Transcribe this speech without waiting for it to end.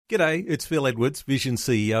G'day, it's Phil Edwards, Vision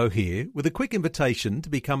CEO here, with a quick invitation to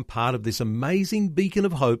become part of this amazing beacon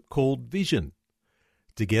of hope called Vision.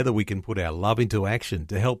 Together we can put our love into action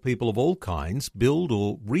to help people of all kinds build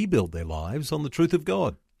or rebuild their lives on the truth of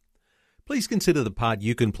God. Please consider the part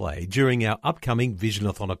you can play during our upcoming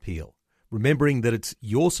Visionathon appeal, remembering that it's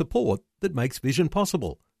your support that makes Vision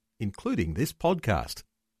possible, including this podcast.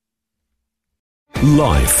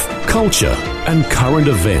 Life, culture, and current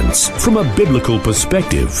events from a biblical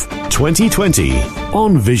perspective. 2020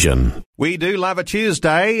 on Vision. We do love a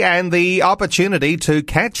Tuesday and the opportunity to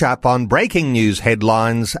catch up on breaking news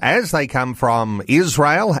headlines as they come from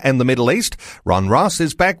Israel and the Middle East. Ron Ross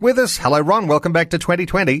is back with us. Hello, Ron. Welcome back to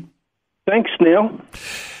 2020. Thanks, Neil.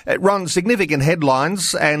 Ron, significant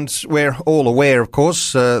headlines, and we're all aware, of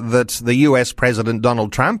course, that the US President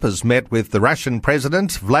Donald Trump has met with the Russian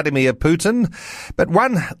President Vladimir Putin. But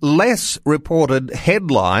one less reported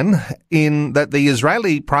headline in that the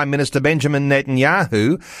Israeli Prime Minister Benjamin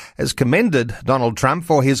Netanyahu has commended Donald Trump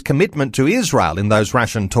for his commitment to Israel in those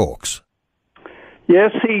Russian talks.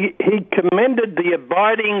 Yes, he commended the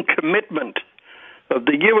abiding commitment of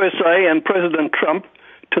the USA and President Trump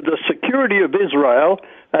to the security of Israel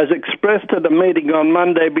as expressed at a meeting on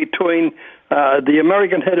Monday between the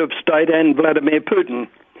American head of state and Vladimir Putin.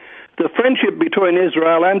 The friendship between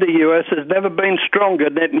Israel and the US has never been stronger,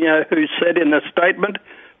 Netanyahu said in a statement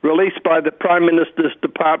released by the Prime Minister's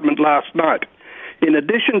department last night. In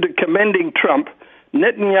addition to commending Trump,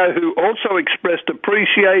 Netanyahu also expressed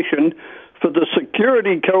appreciation for the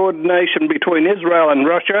security coordination between Israel and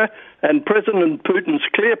Russia and President Putin's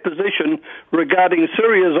clear position regarding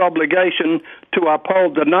Syria's obligation to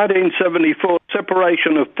uphold the 1974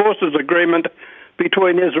 separation of forces agreement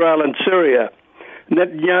between Israel and Syria.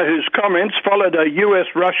 Netanyahu's comments followed a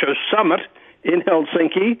US-Russia summit in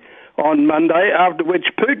Helsinki on Monday, after which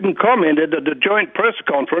Putin commented at a joint press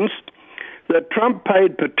conference that Trump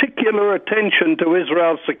paid particular attention to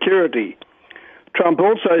Israel's security. Trump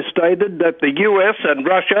also stated that the US and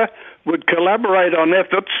Russia would collaborate on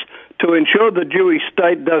efforts to ensure the Jewish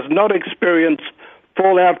state does not experience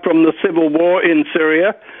fallout from the civil war in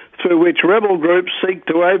Syria, through which rebel groups seek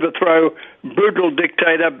to overthrow brutal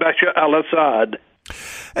dictator Bashar al-Assad.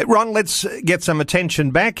 Ron, let's get some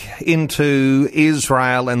attention back into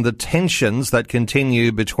Israel and the tensions that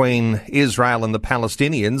continue between Israel and the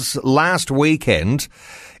Palestinians. Last weekend,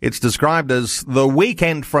 it's described as the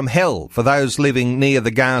weekend from hell for those living near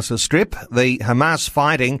the Gaza Strip, the Hamas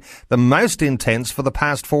fighting the most intense for the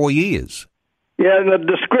past 4 years. Yeah, the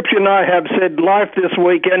description I have said, life this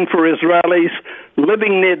weekend for Israelis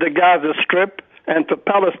living near the Gaza Strip and for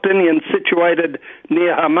Palestinians situated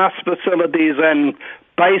near Hamas facilities and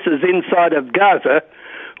bases inside of Gaza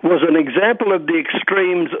was an example of the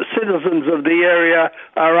extremes citizens of the area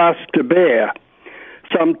are asked to bear.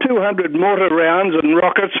 Some 200 mortar rounds and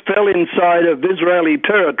rockets fell inside of Israeli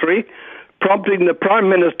territory, prompting the Prime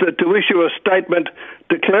Minister to issue a statement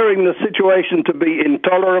declaring the situation to be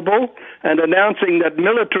intolerable and announcing that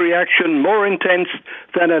military action more intense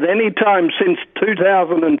than at any time since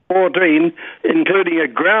 2014, including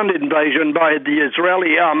a ground invasion by the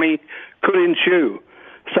Israeli army, could ensue.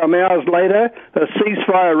 Some hours later, a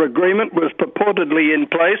ceasefire agreement was purportedly in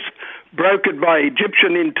place, brokered by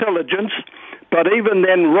Egyptian intelligence, but even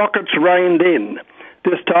then rockets rained in.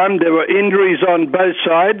 This time there were injuries on both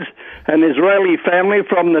sides. An Israeli family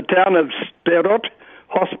from the town of Sderot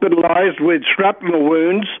hospitalized with shrapnel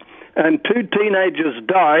wounds, and 2 teenagers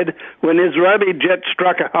died when Israeli jet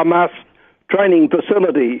struck a Hamas training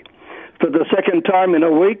facility. For the second time in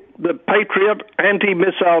a week, the Patriot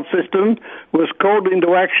anti-missile system was called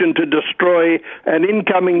into action to destroy an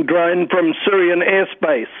incoming drone from Syrian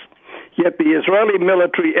airspace. Yet the Israeli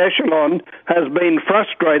military echelon has been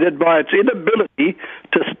frustrated by its inability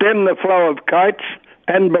to stem the flow of kites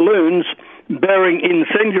and balloons bearing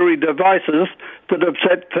incendiary devices that have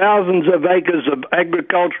set thousands of acres of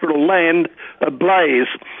agricultural land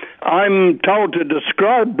ablaze. I'm told to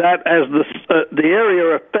describe that as the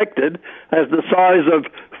area affected as the size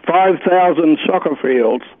of 5,000 soccer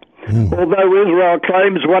fields. Although Israel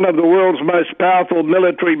claims one of the world's most powerful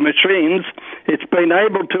military machines, it's been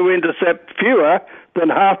able to intercept fewer than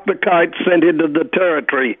half the kites sent into the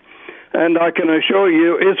territory. And I can assure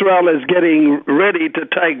you, Israel is getting ready to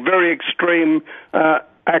take very extreme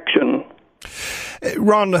action.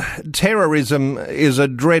 Ron, terrorism is a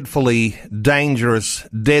dreadfully dangerous,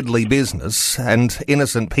 deadly business, and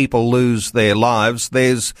innocent people lose their lives.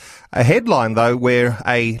 There's a headline, though, where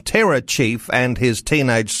a terror chief and his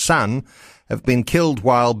teenage son have been killed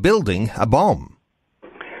while building a bomb.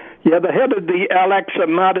 Yeah, the head of the Al-Aqsa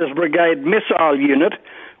Martyrs Brigade missile unit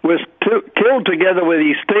was killed together with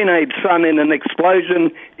his teenage son in an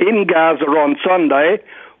explosion in Gaza on Sunday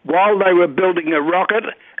while they were building a rocket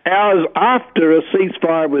hours after a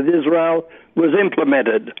ceasefire with Israel was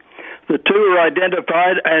implemented. The two were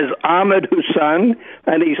identified as Ahmed Hussein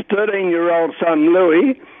and his 13-year-old son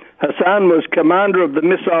Louis. Hassan was commander of the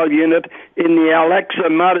missile unit in the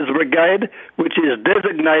Al-Aqsa Martyrs Brigade, which is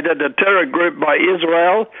designated a terror group by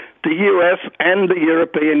Israel, the US and the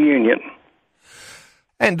European Union.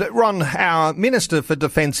 And Ron, our Minister for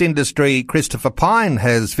Defence Industry, Christopher Pyne,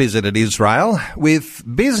 has visited Israel with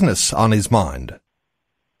business on his mind.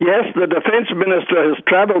 Yes, the Defence Minister has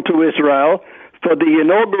travelled to Israel for the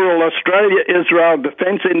inaugural Australia-Israel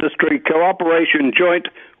Defence Industry Cooperation Joint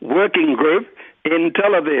Working Group in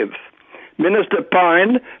Tel Aviv. Minister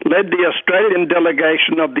Pyne led the Australian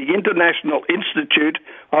delegation of the International Institute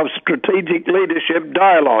of Strategic Leadership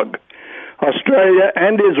Dialogue. Australia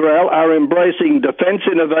and Israel are embracing defence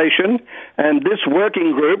innovation, and this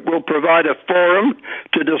working group will provide a forum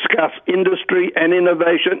to discuss industry and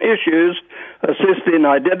innovation issues, assist in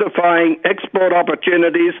identifying export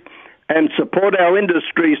opportunities, and support our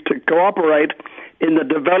industries to cooperate in the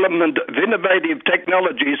development of innovative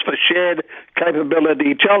technologies for shared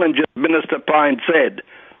capability challenges, Minister Pyne said.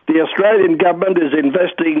 The Australian government is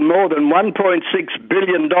investing more than $1.6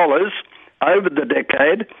 billion over the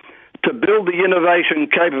decade to build the innovation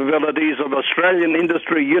capabilities of Australian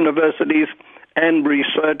industry universities and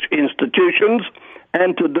research institutions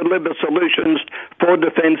and to deliver solutions for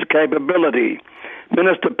defence capability.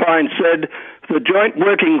 Minister Pyne said the joint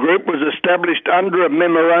working group was established under a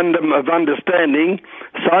memorandum of understanding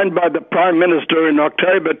signed by the Prime Minister in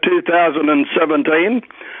October 2017.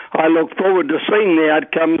 I look forward to seeing the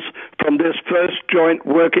outcomes from this first joint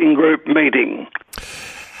working group meeting.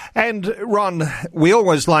 And Ron, we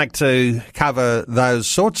always like to cover those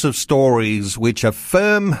sorts of stories which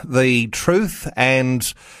affirm the truth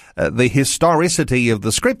and the historicity of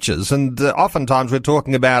the scriptures, and oftentimes we're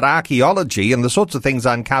talking about archaeology and the sorts of things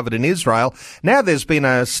uncovered in Israel. Now there's been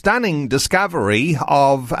a stunning discovery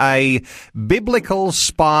of a biblical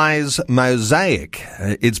spies mosaic.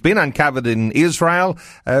 It's been uncovered in Israel.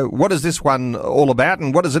 What is this one all about,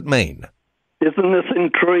 and what does it mean? Isn't this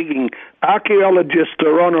intriguing? Archaeologists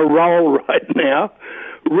are on a roll right now.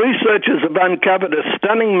 Researchers have uncovered a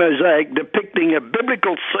stunning mosaic depicting a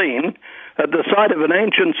biblical scene at the site of an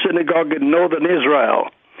ancient synagogue in northern Israel.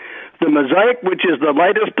 The mosaic, which is the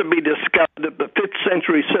latest to be discovered at the 5th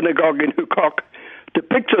century synagogue in Hukkok,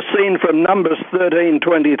 depicts a scene from Numbers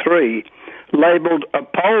 13:23, labelled A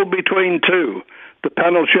Pole Between Two. The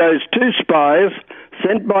panel shows two spies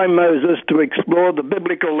sent by Moses to explore the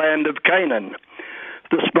biblical land of Canaan.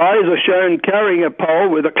 The spies are shown carrying a pole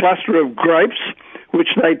with a cluster of grapes, which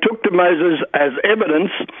they took to Moses as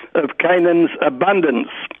evidence of Canaan's abundance.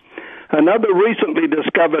 Another recently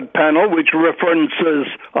discovered panel, which references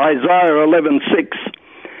Isaiah 11:6,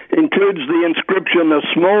 includes the inscription, "A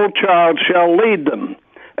small child shall lead them,"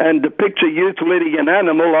 and depicts a youth leading an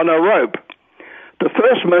animal on a rope. The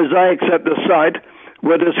first mosaics at the site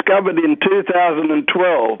were discovered in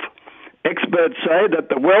 2012. Experts say that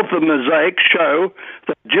the wealth of mosaics show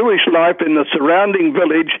that Jewish life in the surrounding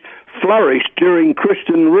village flourished during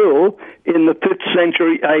Christian rule in the 5th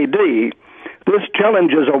century AD. This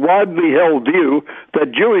challenges a widely held view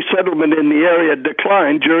that Jewish settlement in the area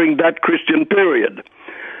declined during that Christian period.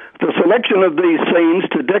 The selection of these scenes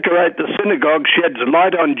to decorate the synagogue sheds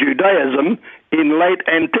light on Judaism in late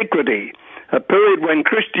antiquity, a period when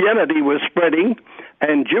Christianity was spreading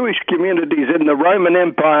and Jewish communities in the Roman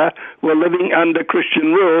Empire were living under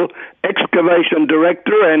Christian rule. Excavation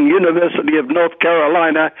Director and University of North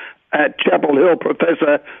Carolina at Chapel Hill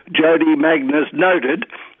Professor Jody Magnus noted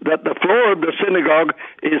that the floor of the synagogue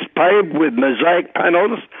is paved with mosaic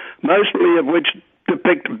panels, mostly of which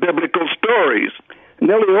depict biblical stories.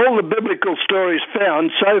 Nearly all the biblical stories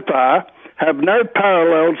found so far have no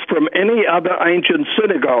parallels from any other ancient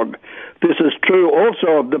synagogue. This is true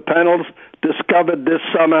also of the panels discovered this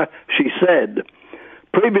summer, she said.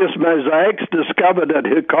 Previous mosaics discovered at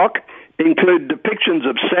Hukkok include depictions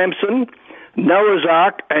of Samson, Noah's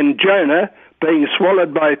Ark, and Jonah being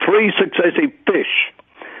swallowed by 3 successive fish.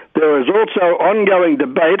 There is also ongoing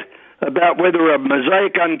debate about whether a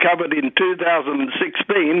mosaic uncovered in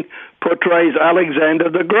 2016 portrays Alexander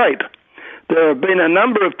the Great. There have been a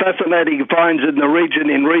number of fascinating finds in the region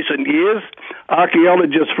in recent years.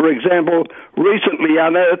 Archaeologists, for example, recently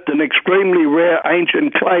unearthed an extremely rare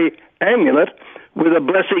ancient clay amulet with a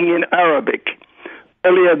blessing in Arabic.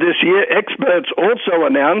 Earlier this year, experts also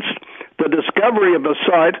announced the discovery of a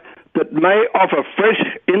site that may offer fresh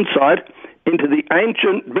insight into the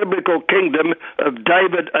ancient biblical kingdom of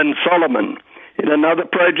David and Solomon. In another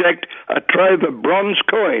project, a trove of bronze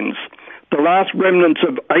coins, the last remnants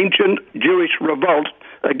of ancient Jewish revolt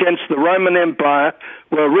against the Roman Empire,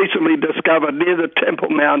 were recently discovered near the Temple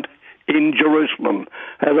Mount in Jerusalem.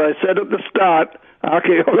 As I said at the start,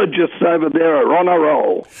 archaeologists over there are on a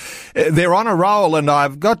roll. They're on a roll, and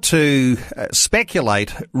I've got to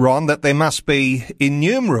speculate, Ron, that there must be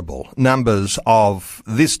innumerable numbers of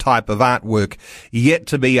this type of artwork yet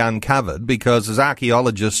to be uncovered, because as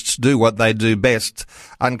archaeologists do what they do best,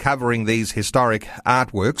 uncovering these historic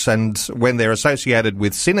artworks, and when they're associated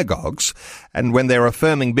with synagogues and when they're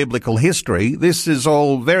affirming biblical history, this is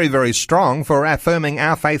all very, very strong for affirming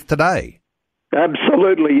our faith today.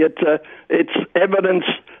 Absolutely. It's evidence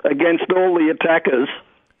against all the attackers.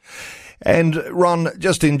 And Ron,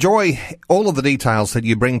 just enjoy all of the details that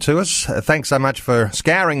you bring to us. Thanks so much for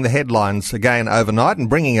scouring the headlines again overnight and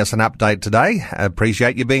bringing us an update today. I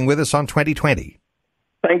appreciate you being with us on 2020.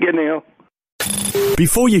 Thank you, Neil.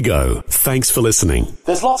 Before you go, thanks for listening.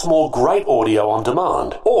 There's lots more great audio on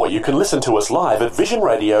demand, or you can listen to us live at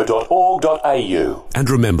visionradio.org.au. And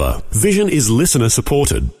remember, Vision is listener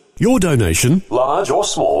supported. Your donation, large or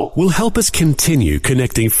small, will help us continue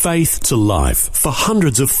connecting faith to life for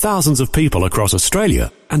hundreds of thousands of people across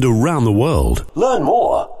Australia and around the world. Learn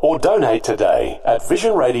more or donate today at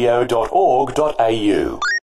visionradio.org.au.